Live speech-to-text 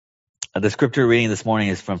The scripture reading this morning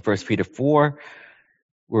is from 1 Peter 4.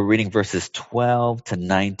 We're reading verses 12 to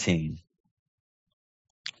 19.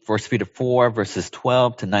 1 Peter 4, verses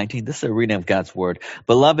 12 to 19. This is a reading of God's word.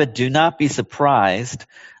 Beloved, do not be surprised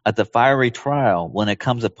at the fiery trial when it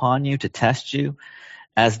comes upon you to test you,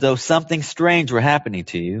 as though something strange were happening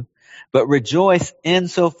to you. But rejoice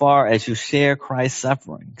insofar as you share Christ's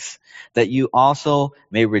sufferings, that you also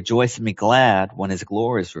may rejoice and be glad when his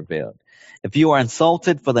glory is revealed. If you are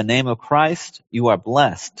insulted for the name of Christ, you are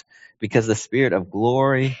blessed, because the Spirit of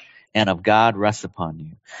glory and of God rests upon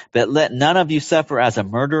you. But let none of you suffer as a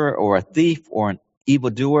murderer or a thief or an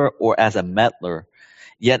evildoer or as a meddler.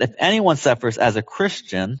 Yet if anyone suffers as a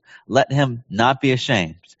Christian, let him not be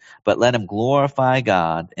ashamed, but let him glorify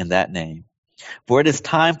God in that name. For it is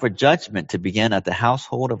time for judgment to begin at the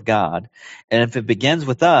household of God. And if it begins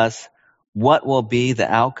with us, what will be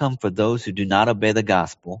the outcome for those who do not obey the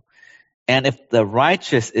gospel? And if the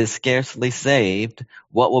righteous is scarcely saved,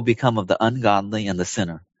 what will become of the ungodly and the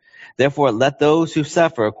sinner? Therefore, let those who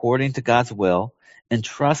suffer according to God's will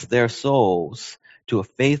entrust their souls to a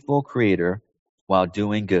faithful Creator while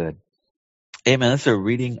doing good. Amen. That's a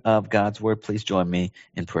reading of God's word. Please join me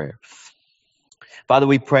in prayer. Father,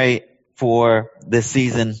 we pray for this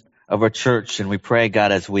season of our church, and we pray,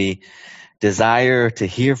 God, as we desire to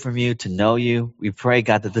hear from you, to know you, we pray,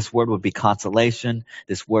 God, that this word would be consolation.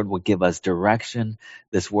 This word would give us direction.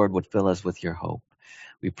 This word would fill us with your hope.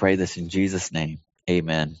 We pray this in Jesus' name.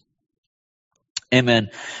 Amen. Amen.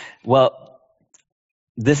 Well,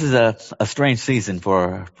 this is a strange season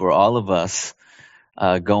for all of us,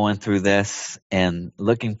 going through this and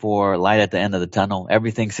looking for light at the end of the tunnel.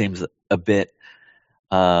 Everything seems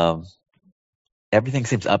everything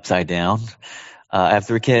seems upside down. I have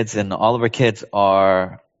 3 kids, and all of our kids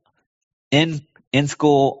are in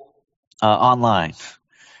school, online.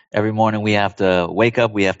 Every morning we have to wake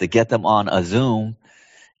up, we have to get them on a Zoom,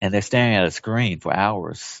 and they're staring at a screen for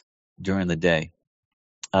hours during the day.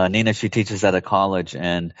 Nina, she teaches at a college,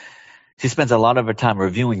 and she spends a lot of her time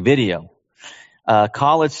reviewing video.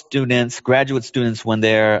 College students, graduate students, when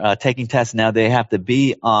they're taking tests now, they have to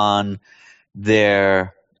be on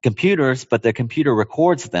their computers, but their computer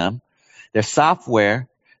records them. There's software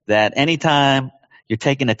that anytime you're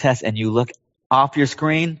taking a test and you look off your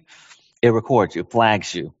screen, it records you,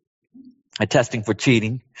 flags you. Testing for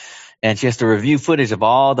cheating. And she has to review footage of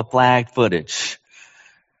all the flagged footage.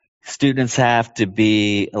 Students have to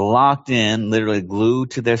be locked in, literally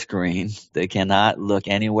glued to their screen. They cannot look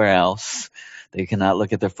anywhere else. They cannot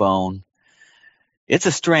look at their phone. It's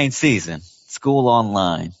a strange season. School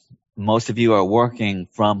online. Most of you are working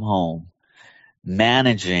from home,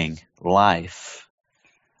 managing life.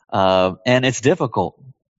 And it's difficult.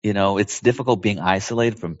 You know, it's difficult being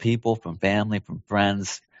isolated from people, from family, from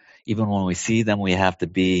friends. Even when we see them, we have to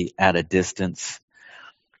be at a distance.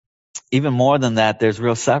 Even more than that, there's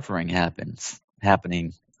real suffering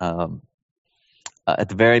happening. At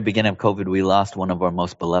the very beginning of COVID, we lost one of our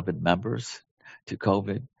most beloved members to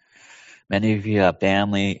COVID. Many of you have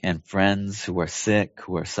family and friends who are sick,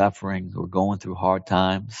 who are suffering, who are going through hard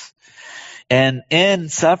times. And in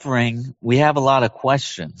suffering, we have a lot of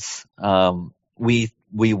questions. We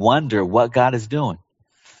wonder what God is doing.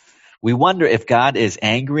 We wonder if God is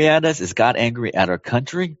angry at us. Is God angry at our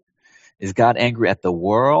country? Is God angry at the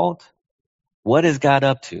world? What is God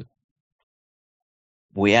up to?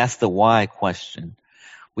 We ask the why question.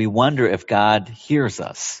 We wonder if God hears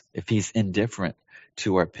us, if he's indifferent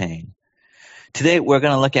to our pain. Today, we're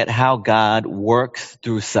going to look at how God works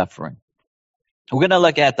through suffering. We're going to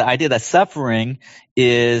look at the idea that suffering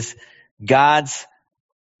is God's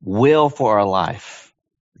will for our life.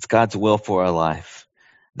 It's God's will for our life.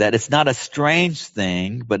 That it's not a strange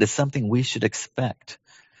thing, but it's something we should expect.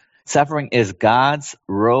 Suffering is God's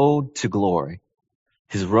road to glory.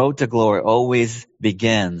 His road to glory always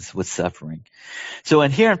begins with suffering. So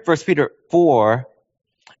in here in 1 Peter 4,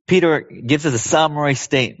 Peter gives us a summary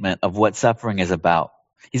statement of what suffering is about.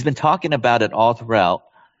 He's been talking about it all throughout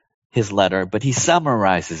his letter, but he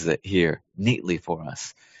summarizes it here neatly for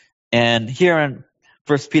us. And here in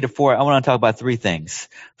 1 Peter 4, I want to talk about 3 things.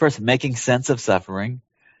 First, making sense of suffering.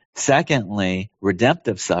 Secondly,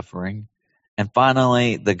 redemptive suffering. And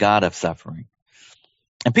finally, the God of suffering.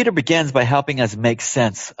 And Peter begins by helping us make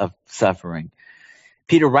sense of suffering.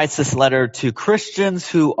 Peter writes this letter to Christians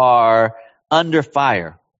who are under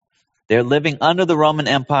fire. They're living under the Roman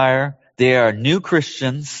Empire. They are new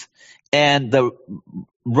Christians. And the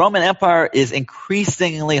Roman Empire is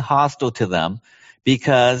increasingly hostile to them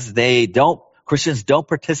because Christians don't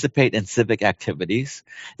participate in civic activities.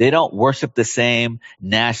 They don't worship the same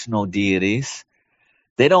national deities.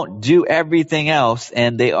 They don't do everything else,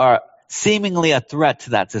 and they are seemingly a threat to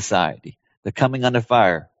that society. They're coming under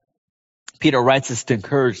fire. Peter writes this to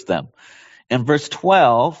encourage them. In verse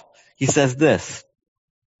 12, he says this,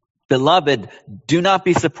 "Beloved, do not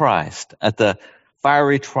be surprised at the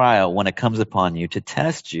fiery trial when it comes upon you to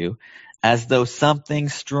test you as though something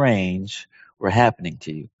strange were happening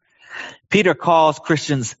to you." Peter calls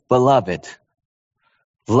Christians beloved,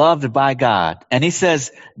 loved by God. And he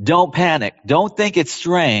says, don't panic. Don't think it's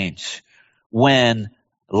strange when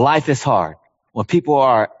life is hard, when people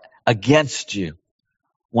are against you,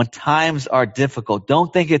 when times are difficult.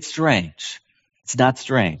 Don't think it's strange. It's not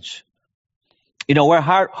strange. You know, we're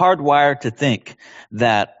hardwired to think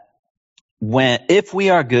that if we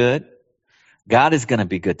are good, God is going to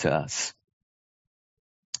be good to us.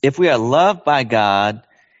 If we are loved by God,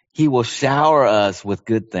 He will shower us with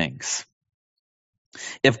good things.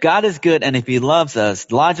 If God is good and if He loves us,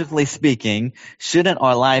 logically speaking, shouldn't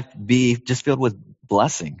our life be just filled with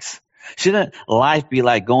blessings? Shouldn't life be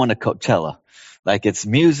like going to Coachella? Like it's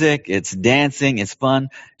music, it's dancing, it's fun.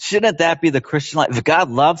 Shouldn't that be the Christian life? If God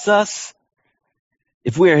loves us,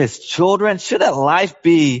 if we are His children, shouldn't life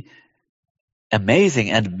be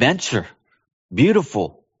amazing, adventure,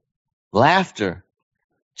 beautiful, laughter,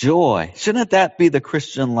 joy? Shouldn't that be the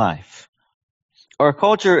Christian life? Our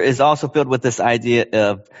culture is also filled with this idea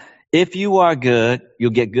of if you are good,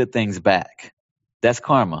 you'll get good things back. That's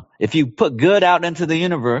karma. If you put good out into the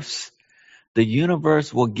universe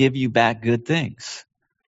will give you back good things.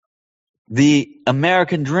 The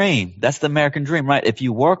American dream, that's the American dream, right? If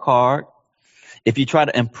you work hard, if you try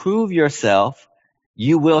to improve yourself,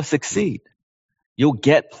 you will succeed. You'll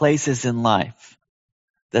get places in life.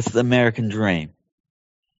 That's the American dream.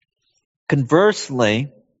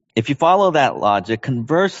 Conversely, if you follow that logic,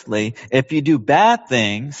 if you do bad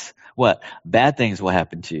things, what? Bad things will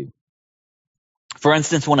happen to you. For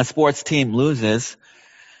instance, when a sports team loses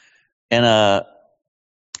and a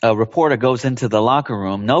reporter goes into the locker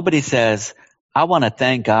room, nobody says, I want to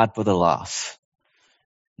thank God for the loss.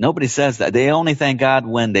 Nobody says that. They only thank God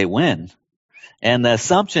when they win. And the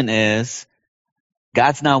assumption is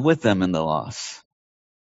God's not with them in the loss.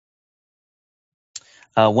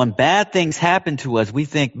 When bad things happen to us, we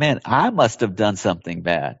think, man, I must have done something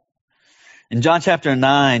bad. In John chapter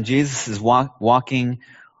 9, Jesus is walking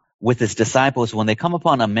with his disciples when they come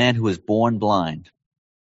upon a man who is born blind.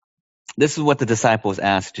 This is what the disciples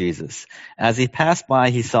asked Jesus. As he passed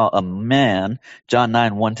by, he saw a man, John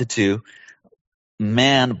 9, 1-2,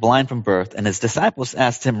 man blind from birth, and his disciples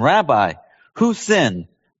asked him, Rabbi, who sinned,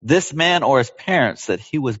 this man or his parents, that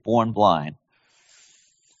he was born blind?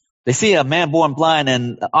 They see a man born blind,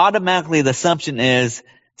 and automatically the assumption is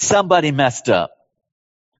somebody messed up.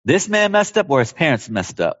 This man messed up or his parents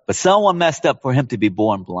messed up, but someone messed up for him to be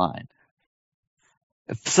born blind.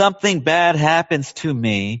 If something bad happens to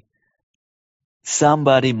me,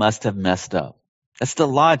 somebody must have messed up. That's the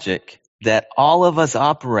logic that all of us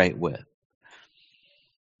operate with.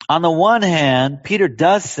 On the one hand, Peter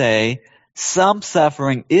does say some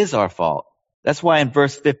suffering is our fault. That's why in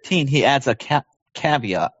verse 15 he adds a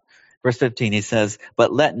caveat. Verse 15, he says,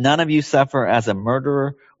 but let none of you suffer as a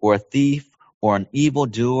murderer or a thief or an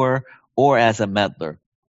evildoer or as a meddler.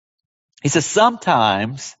 He says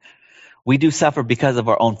sometimes we do suffer because of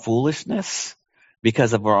our own foolishness,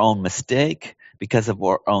 because of our own mistake, because of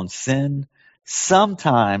our own sin.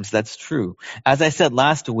 Sometimes that's true. As I said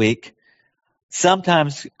last week,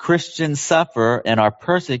 sometimes Christians suffer and are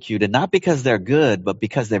persecuted not because they're good, but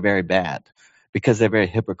because they're very bad, because they're very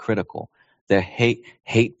hypocritical. They're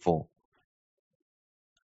hateful.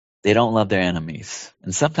 They don't love their enemies.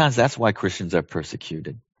 And sometimes that's why Christians are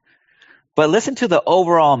persecuted. But listen to the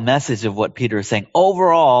overall message of what Peter is saying.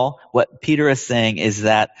 Overall, what Peter is saying is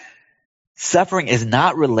that suffering is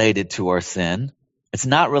not related to our sin. It's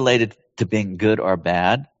not related to being good or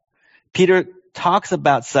bad. Peter talks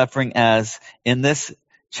about suffering as, in this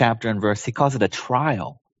chapter and verse, he calls it a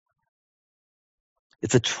trial.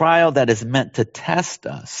 It's a trial that is meant to test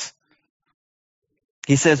us.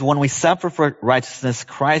 He says, when we suffer for righteousness,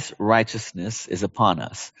 Christ's righteousness is upon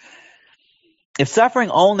us. If suffering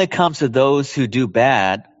only comes to those who do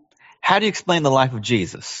bad, how do you explain the life of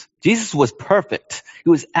Jesus? Jesus was perfect. He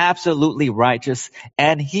was absolutely righteous,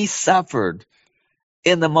 and he suffered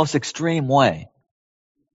in the most extreme way.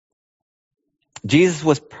 Jesus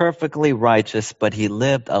was perfectly righteous, but he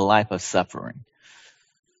lived a life of suffering.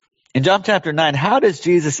 In John chapter 9, how does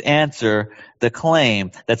Jesus answer the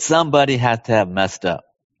claim that somebody had to have messed up,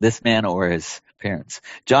 this man or his parents?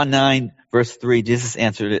 John 9, verse 3, Jesus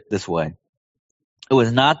answered it this way. It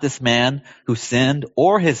was not this man who sinned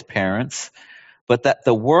or his parents, but that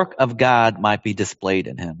the work of God might be displayed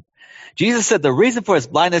in him. Jesus said the reason for his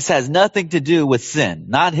blindness has nothing to do with sin,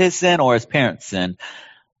 not his sin or his parents' sin,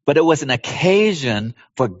 but it was an occasion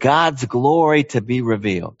for God's glory to be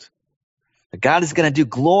revealed. God is going to do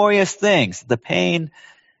glorious things. The pain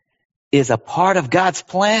is a part of God's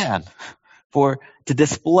plan to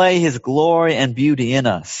display his glory and beauty in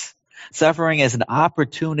us. Suffering is an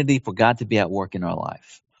opportunity for God to be at work in our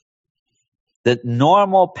life. The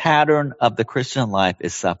normal pattern of the Christian life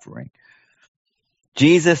is suffering.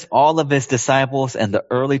 Jesus, all of his disciples, and the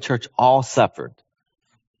early church all suffered.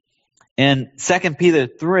 In 2 Peter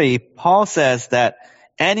 3, Paul says that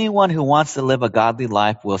anyone who wants to live a godly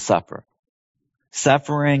life will suffer.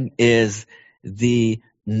 Suffering is the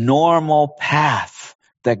normal path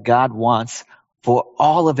that God wants for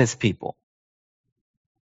all of his people.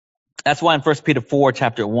 That's why in 1 Peter 4,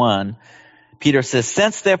 chapter 1, Peter says,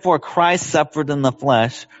 since therefore Christ suffered in the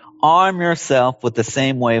flesh, arm yourself with the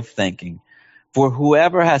same way of thinking. For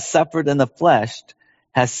whoever has suffered in the flesh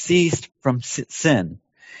has ceased from sin.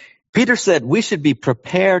 Peter said we should be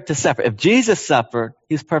prepared to suffer. If Jesus suffered,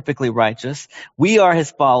 he's perfectly righteous. We are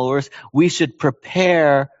his followers. We should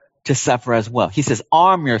prepare to suffer as well. He says,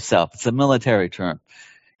 arm yourself. It's a military term.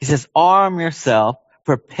 He says, arm yourself,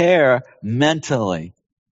 prepare mentally.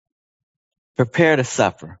 Prepare to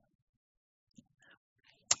suffer.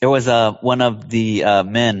 There was one of the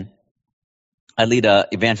men, I lead a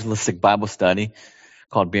evangelistic Bible study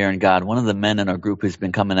called Beer and God. One of the men in our group who's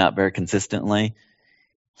been coming out very consistently,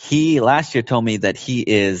 he last year told me that he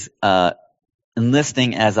is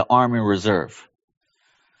enlisting as an Army Reserve.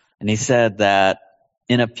 And he said that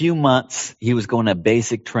in a few months, he was going to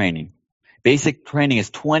basic training. Basic training is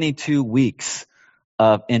 22 weeks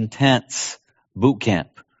of intense boot camp.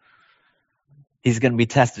 He's going to be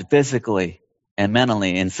tested physically and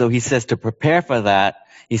mentally. And so he says to prepare for that,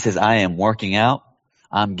 he says, I am working out.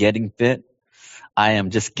 I'm getting fit. I am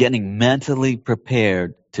just getting mentally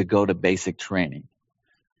prepared to go to basic training.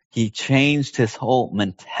 He changed his whole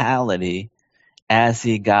mentality as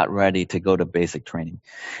he got ready to go to basic training.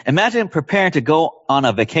 Imagine preparing to go on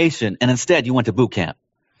a vacation and instead you went to boot camp.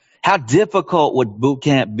 How difficult would boot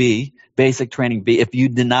camp be, basic training be, if you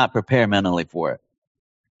did not prepare mentally for it?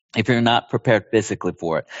 If you're not prepared physically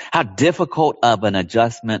for it? How difficult of an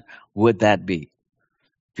adjustment would that be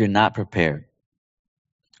if you're not prepared?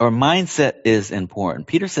 Our mindset is important.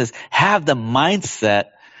 Peter says, have the mindset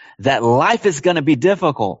that life is going to be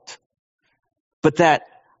difficult, but that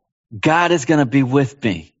God is going to be with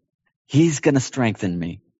me. He's going to strengthen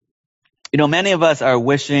me. You know, many of us are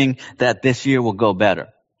wishing that this year will go better.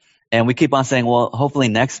 And we keep on saying, well, hopefully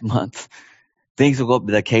next month things will go,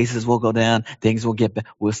 the cases will go down, things will get better,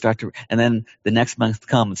 we'll start to, and then the next month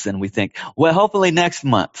comes and we think, well, hopefully next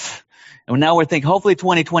month. And now we're thinking, hopefully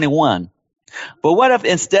 2021. But what if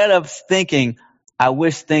instead of thinking, I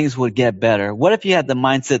wish things would get better, what if you had the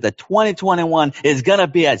mindset that 2021 is going to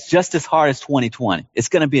be just as hard as 2020? It's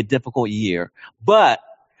going to be a difficult year, but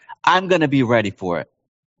I'm going to be ready for it.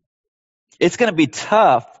 It's going to be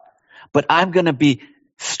tough, but I'm going to be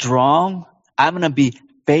strong. I'm going to be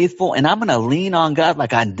faithful, and I'm going to lean on God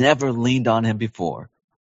like I never leaned on him before.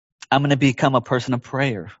 I'm going to become a person of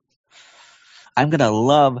prayer. I'm going to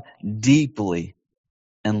love deeply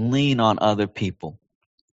and lean on other people.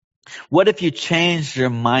 What if you changed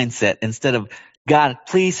your mindset instead of, God,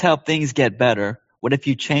 please help things get better? What if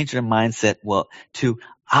you change your mindset, to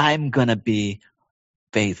I'm going to be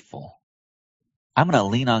faithful. I'm going to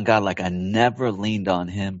lean on God like I never leaned on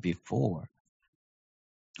him before.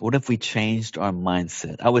 What if we changed our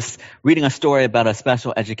mindset? I was reading a story about a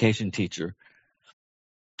special education teacher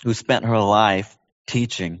who spent her life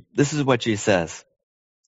teaching. This is what she says.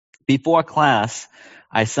 Before class,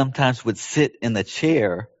 I sometimes would sit in the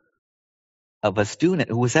chair of a student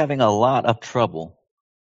who was having a lot of trouble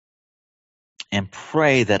and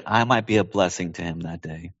pray that I might be a blessing to him that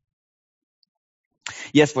day.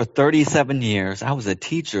 Yes, for 37 years, I was a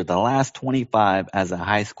teacher, the last 25 as a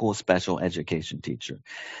high school special education teacher.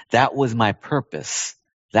 That was my purpose.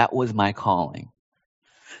 That was my calling.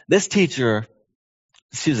 This teacher,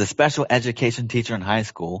 she was a special education teacher in high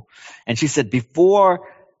school, and she said before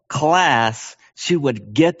class, she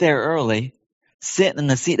would get there early, sit in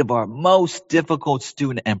the seat of our most difficult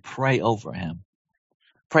student and pray over him.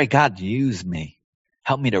 Pray, God, use me.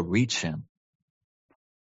 Help me to reach him.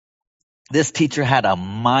 This teacher had a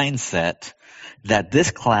mindset that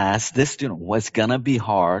this class, this student was going to be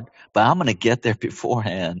hard, but I'm going to get there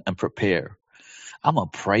beforehand and prepare. I'm going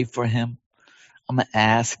to pray for him. I'm going to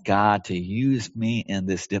ask God to use me in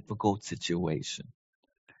this difficult situation.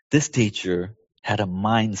 This teacher had a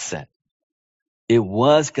mindset. It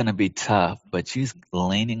was going to be tough, but she's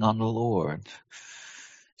leaning on the Lord.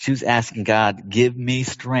 She was asking God, give me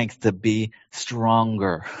strength to be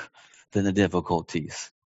stronger than the difficulties.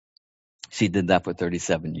 She did that for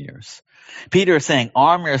 37 years. Peter is saying,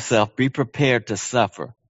 arm yourself, be prepared to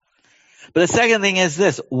suffer. But the second thing is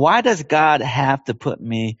this, why does God have to put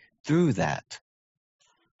me through that?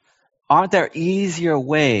 Aren't there easier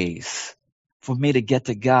ways for me to get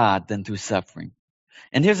to God than through suffering?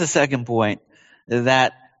 And here's the second point,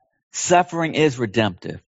 that suffering is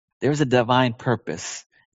redemptive. There's a divine purpose.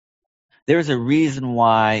 There's a reason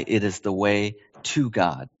why it is the way to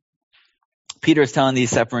God. Peter is telling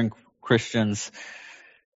these suffering Christians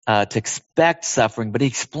to expect suffering, but he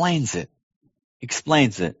explains it.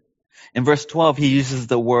 In verse 12, he uses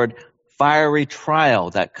the word fiery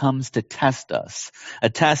trial that comes to test us. A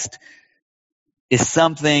test is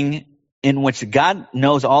something in which God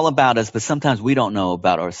knows all about us, but sometimes we don't know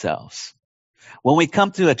about ourselves. When we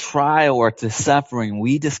come to a trial or to suffering,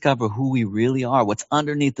 we discover who we really are, what's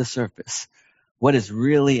underneath the surface, what is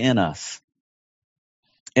really in us.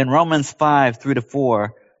 In Romans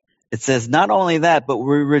 5:3-4, it says, not only that, but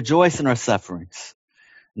we rejoice in our sufferings,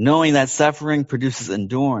 knowing that suffering produces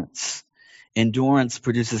endurance. Endurance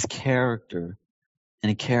produces character,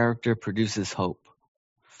 and character produces hope.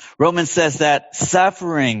 Romans says that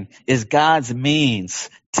suffering is God's means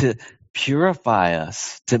to purify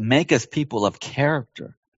us, to make us people of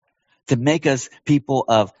character, to make us people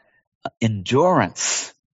of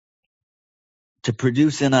endurance, to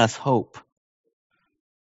produce in us hope.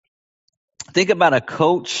 Think about a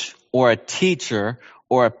coach or a teacher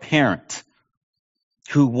or a parent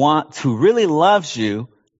who really loves you,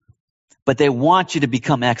 but they want you to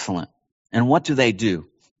become excellent. And what do?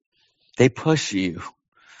 They push you.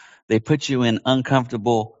 They put you in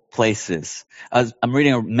uncomfortable places. I'm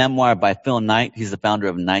reading a memoir by Phil Knight. He's the founder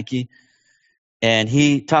of Nike. And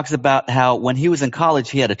he talks about how when he was in college,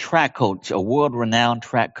 he had a track coach, a world-renowned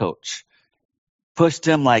track coach. Pushed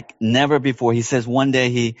him like never before. He says one day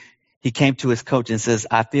he came to his coach and says,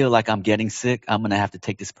 I feel like I'm getting sick. I'm going to have to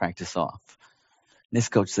take this practice off. And this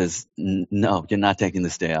coach says, no, you're not taking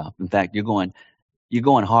this day off. In fact, you're going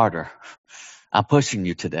harder. I'm pushing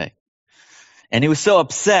you today. And he was so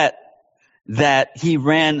upset that he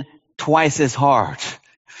ran twice as hard.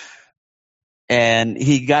 And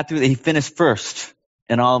he finished first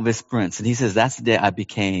in all of his sprints. And he says, that's the day I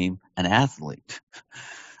became an athlete.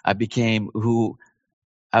 I became who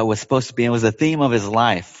I was supposed to be. It was the theme of his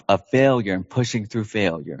life, of failure and pushing through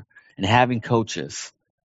failure and having coaches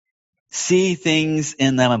see things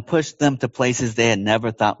in them and push them to places they had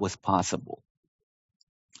never thought was possible.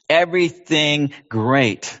 Everything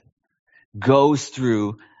great goes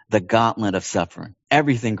through the gauntlet of suffering.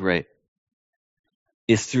 Everything great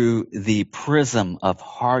is through the prism of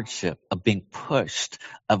hardship, of being pushed,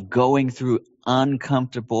 of going through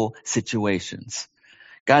uncomfortable situations.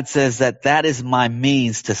 God says that is my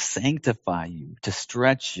means to sanctify you, to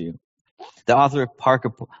stretch you. The author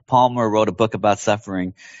Parker Palmer wrote a book about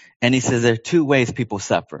suffering, and he says there are two ways people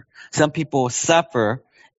suffer. Some people suffer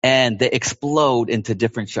and they explode into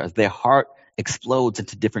different shards. Their heart explodes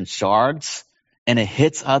into different shards, and it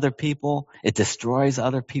hits other people. It destroys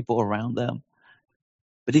other people around them.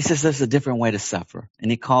 But he says there's a different way to suffer,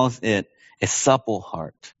 and he calls it a supple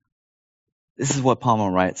heart. This is what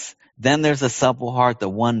Palmer writes. Then there's a supple heart, the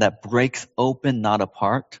one that breaks open, not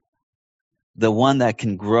apart. The one that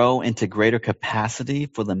can grow into greater capacity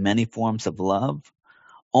for the many forms of love.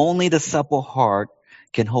 Only the supple heart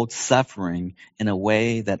can hold suffering in a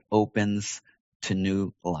way that opens to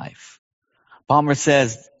new life. Palmer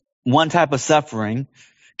says one type of suffering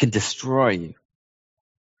can destroy you.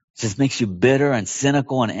 It just makes you bitter and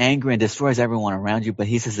cynical and angry and destroys everyone around you. But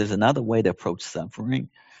he says there's another way to approach suffering.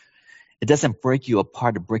 It doesn't break you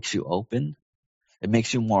apart. It breaks you open. It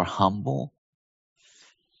makes you more humble.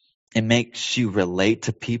 It makes you relate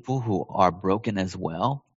to people who are broken as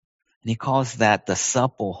well. And he calls that the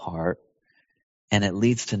supple heart, and it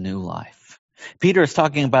leads to new life. Peter is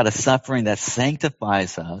talking about a suffering that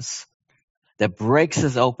sanctifies us, that breaks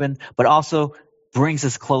us open, but also brings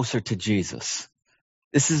us closer to Jesus.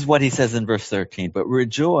 This is what he says in verse 13. But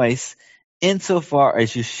rejoice insofar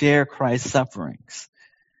as you share Christ's sufferings,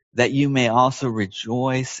 that you may also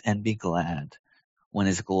rejoice and be glad when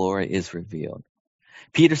his glory is revealed.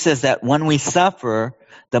 Peter says that when we suffer,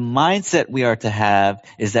 the mindset we are to have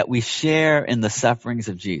is that we share in the sufferings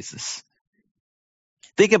of Jesus.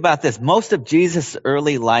 Think about this. Most of Jesus'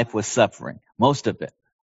 early life was suffering. Most of it.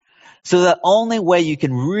 So the only way you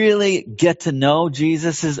can really get to know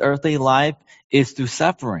Jesus' earthly life is through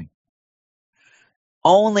suffering.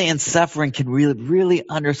 Only in suffering can we really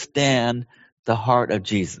understand the heart of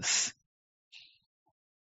Jesus.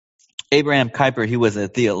 Abraham Kuyper, he was a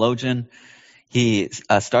theologian. He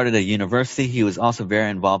started a university. He was also very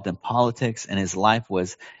involved in politics, and his life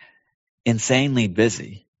was insanely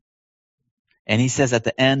busy. And he says at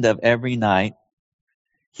the end of every night,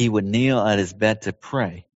 he would kneel at his bed to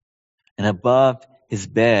pray. And above his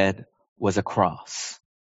bed was a cross.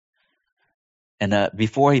 And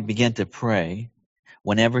before he began to pray,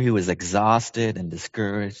 whenever he was exhausted and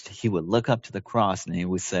discouraged, he would look up to the cross and he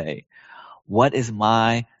would say, "What is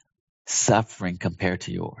my suffering compared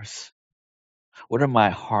to yours? What are my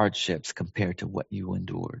hardships compared to what you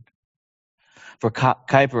endured?" For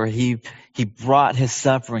Kuyper, he brought his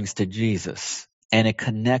sufferings to Jesus, and it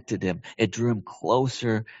connected him. It drew him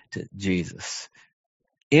closer to Jesus.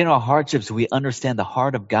 In our hardships, we understand the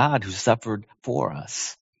heart of God who suffered for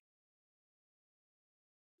us.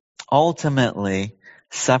 Ultimately,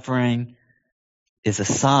 suffering is a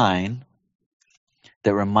sign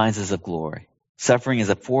that reminds us of glory. Suffering is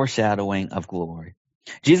a foreshadowing of glory.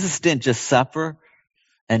 Jesus didn't just suffer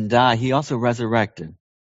and die, he also resurrected.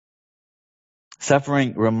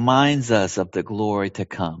 Suffering reminds us of the glory to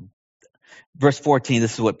come. Verse 14,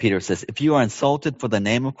 this is what Peter says. If you are insulted for the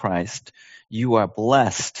name of Christ, you are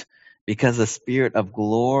blessed because the Spirit of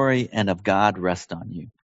glory and of God rests on you.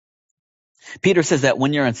 Peter says that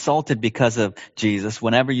when you're insulted because of Jesus,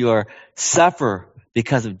 whenever you suffer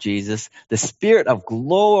because of Jesus, the Spirit of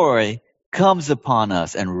glory comes upon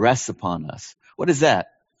us and rests upon us. What is that?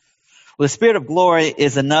 Well, the Spirit of glory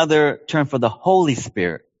is another term for the Holy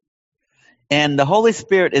Spirit. And the Holy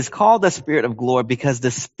Spirit is called the Spirit of glory because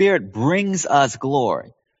the Spirit brings us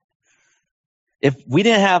glory. If we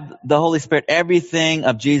didn't have the Holy Spirit, everything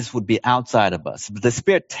of Jesus would be outside of us. But the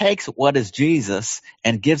Spirit takes what is Jesus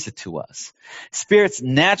and gives it to us. Spirit's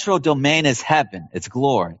natural domain is heaven. It's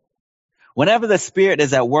glory. Whenever the Spirit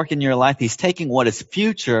is at work in your life, He's taking what is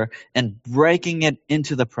future and breaking it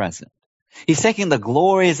into the present. He's taking the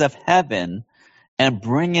glories of heaven and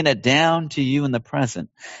bringing it down to you in the present.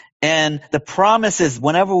 And the promise is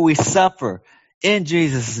whenever we suffer in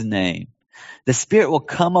Jesus' name, the Spirit will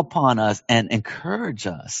come upon us and encourage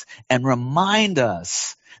us and remind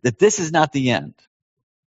us that this is not the end.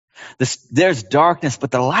 There's darkness,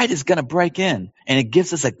 but the light is going to break in, and it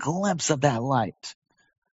gives us a glimpse of that light.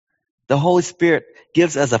 The Holy Spirit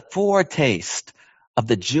gives us a foretaste of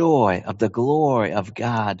the joy, of the glory of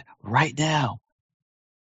God right now.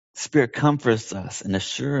 The Spirit comforts us and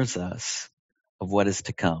assures us of what is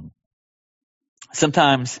to come.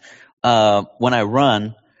 Sometimes when I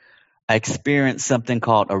run, I experience something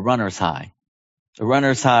called a runner's high. A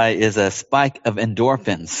runner's high is a spike of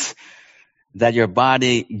endorphins that your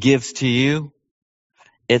body gives to you.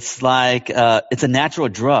 It's like, it's a natural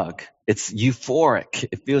drug. It's euphoric.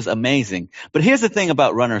 It feels amazing. But here's the thing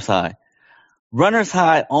about runner's high. Runner's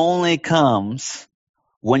high only comes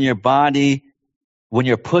when you're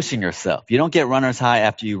pushing yourself. You don't get runner's high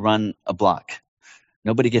after you run a block.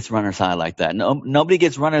 Nobody gets runner's high like that. Nobody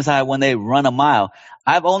gets runner's high when they run a mile.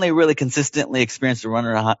 I've only really consistently experienced a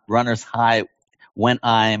runner's high when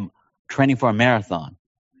I'm training for a marathon.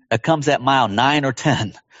 It comes at mile 9 or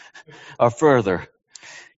 10 or further.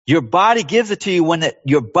 Your body gives it to you when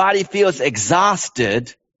your body feels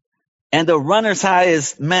exhausted, and the runner's high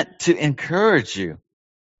is meant to encourage you,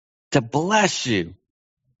 to bless you.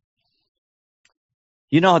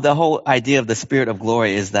 You know, the whole idea of the Spirit of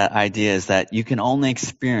glory is that you can only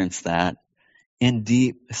experience that in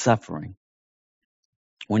deep suffering.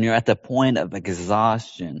 When you're at the point of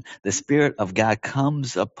exhaustion, the Spirit of God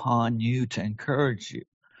comes upon you to encourage you,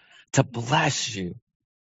 to bless you,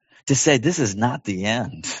 to say, this is not the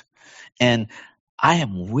end. And I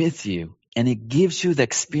am with you. And it gives you the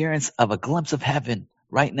experience of a glimpse of heaven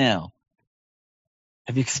right now.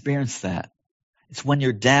 Have you experienced that? It's when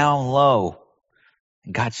you're down low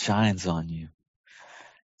and God shines on you.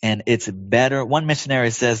 And it's better. One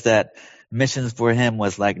missionary says that missions for him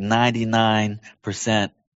was like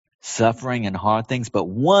 99% suffering and hard things, but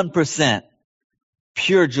 1%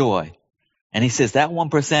 pure joy. And he says that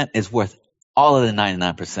 1% is worth all of the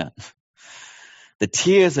 99%. The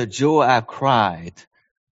tears of joy I've cried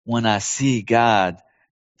when I see God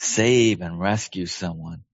save and rescue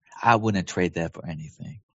someone, I wouldn't trade that for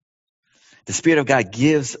anything. The Spirit of God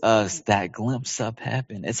gives us that glimpse of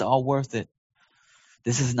heaven. It's all worth it.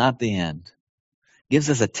 This is not the end. Gives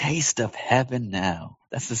us a taste of heaven now.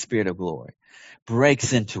 That's the Spirit of glory.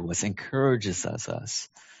 Breaks into us, encourages us.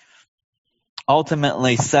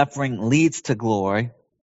 Ultimately, suffering leads to glory.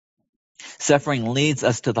 Suffering leads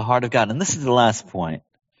us to the heart of God. And this is the last point.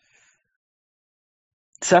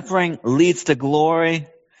 Suffering leads to glory.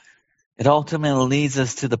 It ultimately leads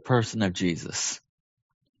us to the person of Jesus.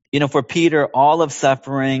 For Peter, all of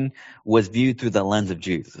suffering was viewed through the lens of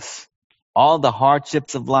Jesus. All the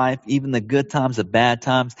hardships of life, even the good times, the bad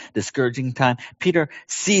times, discouraging time, Peter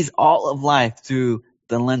sees all of life through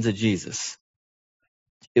the lens of Jesus.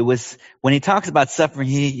 It was, when he talks about suffering,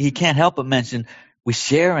 he can't help but mention we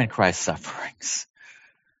share in Christ's sufferings.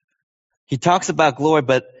 He talks about glory,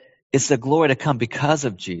 but it's the glory to come because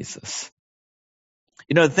of Jesus.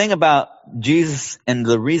 The thing about Jesus and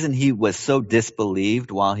the reason he was so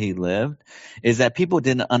disbelieved while he lived is that people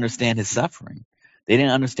didn't understand his suffering. They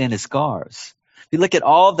didn't understand his scars. If you look at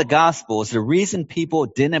all of the Gospels, the reason people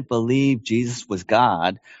didn't believe Jesus was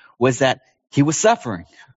God was that he was suffering.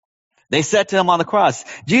 They said to him on the cross,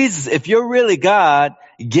 Jesus, if you're really God,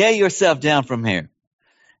 get yourself down from here.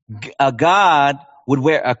 A God would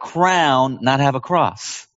wear a crown, not have a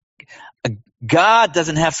cross. God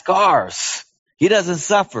doesn't have scars. He doesn't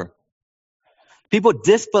suffer. People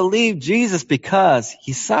disbelieve Jesus because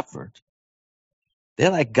he suffered.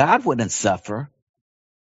 They're like, God wouldn't suffer.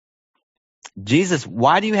 Jesus,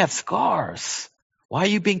 why do you have scars? Why are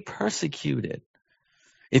you being persecuted?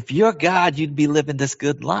 If you're God, you'd be living this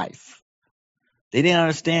good life. They didn't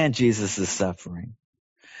understand Jesus' suffering.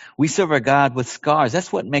 We serve a God with scars.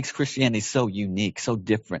 That's what makes Christianity so unique, so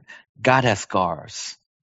different. God has scars.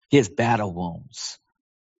 He has battle wounds.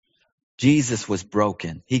 Jesus was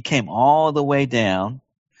broken. He came all the way down.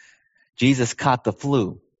 Jesus caught the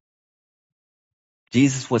flu.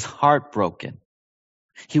 Jesus was heartbroken.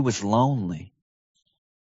 He was lonely.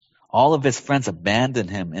 All of his friends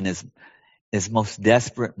abandoned him in his most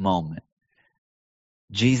desperate moment.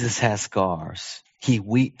 Jesus has scars. He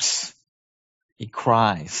weeps. He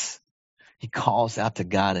cries. He calls out to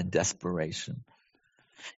God in desperation.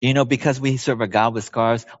 Because we serve a God with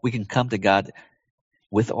scars, we can come to God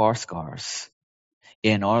with our scars,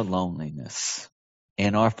 in our loneliness,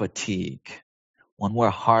 in our fatigue. When we're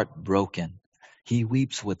heartbroken, he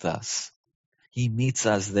weeps with us. He meets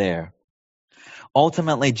us there.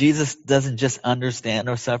 Ultimately, Jesus doesn't just understand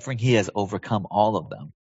our suffering, he has overcome all of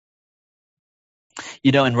them.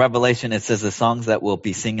 In Revelation, it says the songs that we'll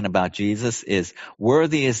be singing about Jesus is,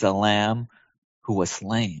 worthy is the Lamb who was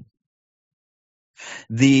slain.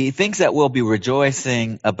 The things that we'll be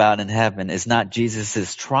rejoicing about in heaven is not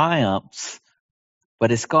Jesus' triumphs,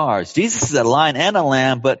 but his scars. Jesus is a lion and a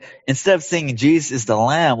lamb, but instead of singing Jesus is the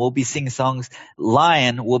lamb, we'll be singing songs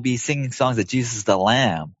that Jesus is the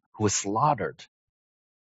lamb who was slaughtered.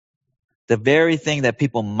 The very thing that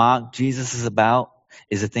people mock Jesus is about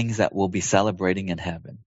is the things that we'll be celebrating in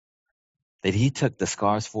heaven. That he took the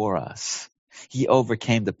scars for us. He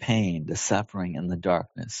overcame the pain, the suffering, and the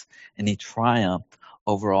darkness. And he triumphed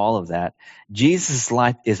over all of that. Jesus'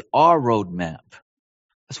 life is our roadmap.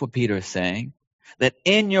 That's what Peter is saying. That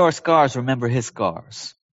in your scars, remember his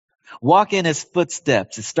scars. Walk in his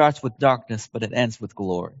footsteps. It starts with darkness, but it ends with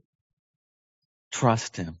glory.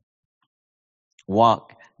 Trust him.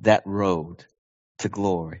 Walk that road to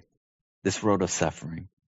glory, this road of suffering.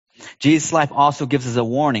 Jesus' life also gives us a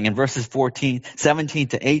warning in verses 17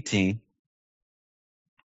 to 18.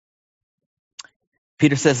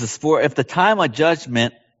 Peter says this, for if the time of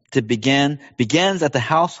judgment to begins at the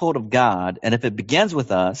household of God, and if it begins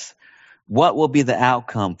with us, what will be the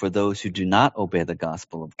outcome for those who do not obey the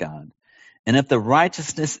gospel of God? And if the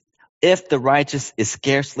righteous is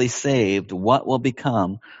scarcely saved, what will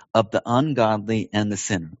become of the ungodly and the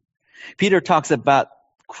sinner? Peter talks about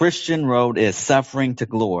Christian road is suffering to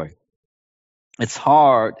glory. It's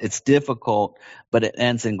hard, it's difficult, but it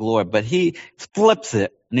ends in glory. But he flips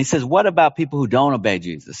it and he says, what about people who don't obey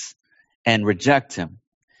Jesus and reject him?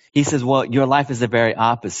 He says, well, your life is the very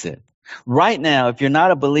opposite. Right now, if you're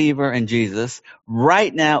not a believer in Jesus,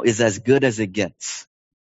 right now is as good as it gets.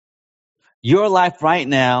 Your life right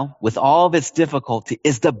now, with all of its difficulty,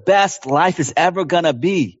 is the best life is ever going to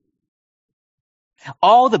be.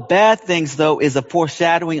 All the bad things, though, is a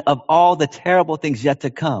foreshadowing of all the terrible things yet to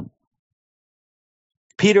come.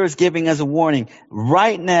 Peter is giving us a warning.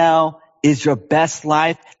 Right now is your best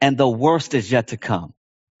life, and the worst is yet to come.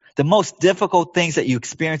 The most difficult things that you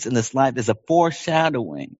experience in this life is a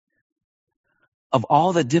foreshadowing of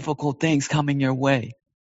all the difficult things coming your way.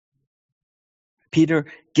 Peter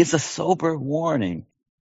gives a sober warning.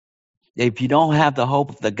 If you don't have the hope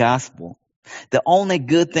of the gospel, the only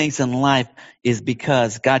good things in life is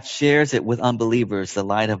because God shares it with unbelievers, the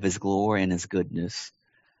light of his glory and his goodness.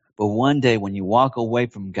 But one day when you walk away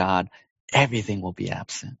from God, everything will be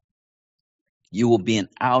absent. You will be in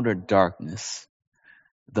outer darkness.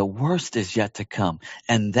 The worst is yet to come.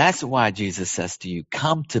 And that's why Jesus says to you,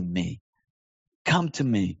 come to me. Come to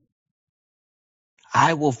me.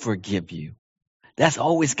 I will forgive you. That's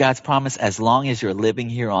always God's promise as long as you're living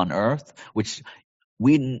here on earth, which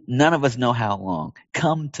none of us know how long.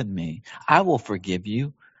 Come to me. I will forgive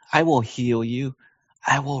you. I will heal you.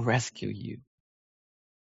 I will rescue you.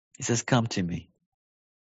 He says, come to me.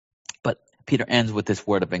 But Peter ends with this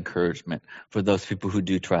word of encouragement for those people who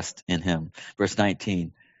do trust in him. Verse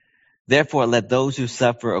 19. Therefore, let those who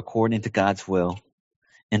suffer according to God's will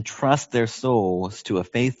entrust their souls to a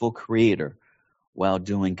faithful creator while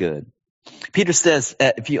doing good. Peter says,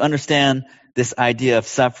 if you understand this idea of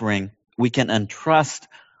suffering, we can entrust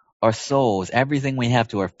our souls, everything we have,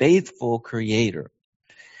 to our faithful creator.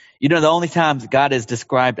 You know, the only times God is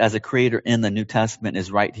described as a creator in the New Testament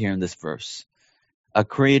is right here in this verse. A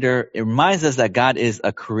creator, it reminds us that God is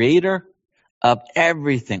a creator of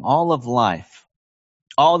everything, all of life,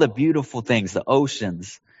 all the beautiful things, the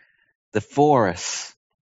oceans, the forests,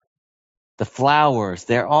 the flowers,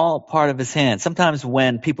 they're all part of his hand. Sometimes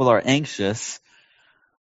when people are anxious,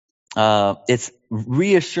 it's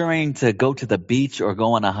reassuring to go to the beach or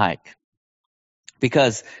go on a hike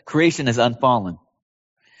because creation is unfallen.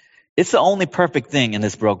 It's the only perfect thing in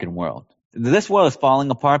this broken world. This world is falling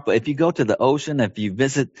apart, but if you go to the ocean, if you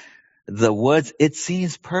visit the woods, it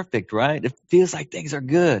seems perfect, right? It feels like things are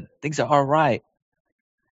good. Things are all right.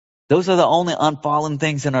 Those are the only unfallen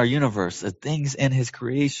things in our universe, the things in his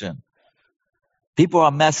creation. People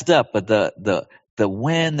are messed up, but the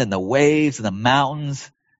wind and the waves and the mountains,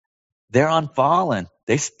 they're unfallen.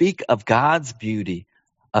 They speak of God's beauty,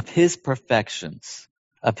 of his perfections,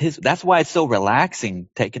 that's why it's so relaxing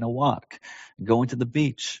taking a walk, going to the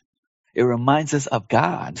beach. It reminds us of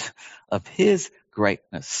God, of his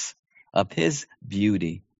greatness, of his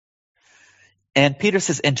beauty. And Peter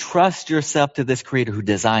says, entrust yourself to this creator who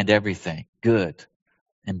designed everything good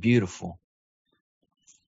and beautiful.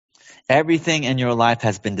 Everything in your life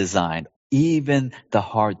has been designed. Even the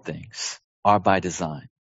hard things are by design.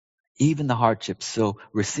 Even the hardships. So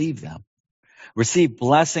receive them. Receive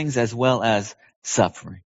blessings as well as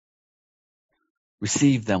suffering.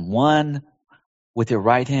 Receive them. One with your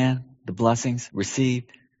right hand, the blessings. Receive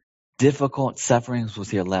difficult sufferings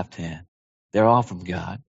with your left hand. They're all from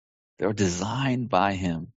God. They're designed by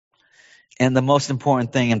him. And the most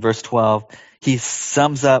important thing in verse 12, he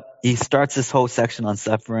starts this whole section on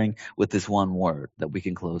suffering with this one word that we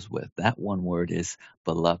can close with. That one word is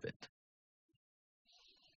beloved.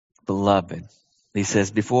 Beloved. He says,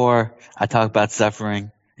 before I talk about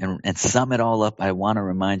suffering and sum it all up, I want to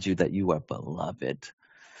remind you that you are beloved,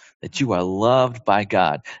 that you are loved by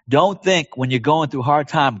God. Don't think when you're going through hard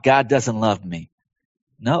time, God doesn't love me.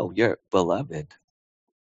 No, you're beloved.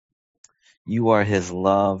 You are his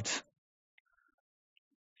loved.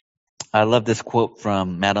 I love this quote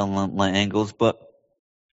from Madeline L'Engle's book,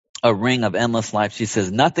 A Ring of Endless Life. She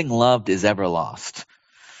says, nothing loved is ever lost.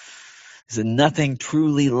 She said, nothing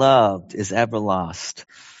truly loved is ever lost.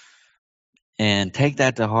 And take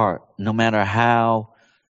that to heart. No matter how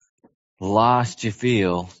lost you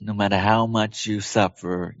feel, no matter how much you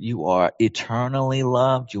suffer, you are eternally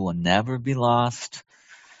loved. You will never be lost.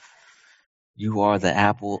 You are the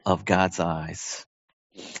apple of God's eyes.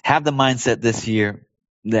 Have the mindset this year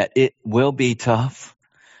that it will be tough,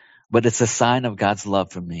 but it's a sign of God's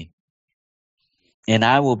love for me. And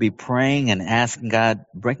I will be praying and asking God,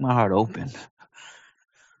 break my heart open.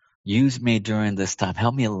 Use me during this time.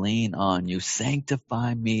 Help me lean on you.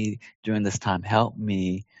 Sanctify me during this time. Help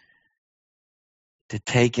me to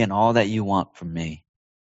take in all that you want from me.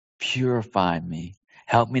 Purify me.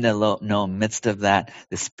 Help me to know in the midst of that,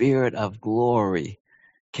 the Spirit of glory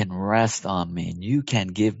can rest on me. And you can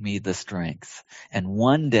give me the strength. And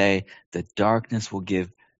one day, the darkness will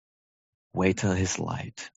give way to his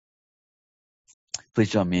light. Please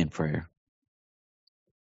join me in prayer.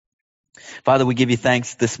 Father, we give you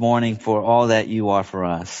thanks this morning for all that you are for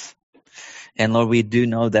us. And Lord, we do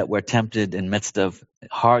know that we're tempted in the midst of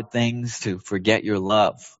hard things to forget your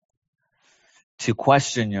love, to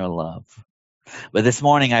question your love. But this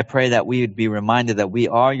morning, I pray that we would be reminded that we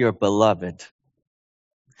are your beloved,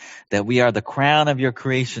 that we are the crown of your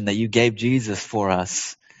creation, that you gave Jesus for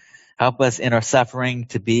us. Help us in our suffering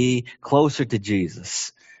to be closer to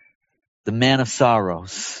Jesus, the man of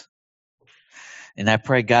sorrows. And I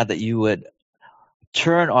pray, God, that you would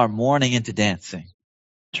turn our mourning into dancing,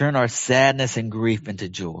 turn our sadness and grief into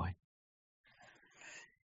joy.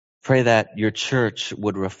 Pray that your church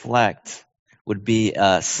would be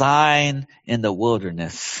a sign in the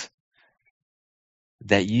wilderness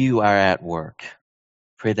that you are at work.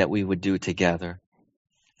 Pray that we would do it together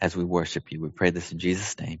as we worship you. We pray this in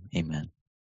Jesus' name. Amen.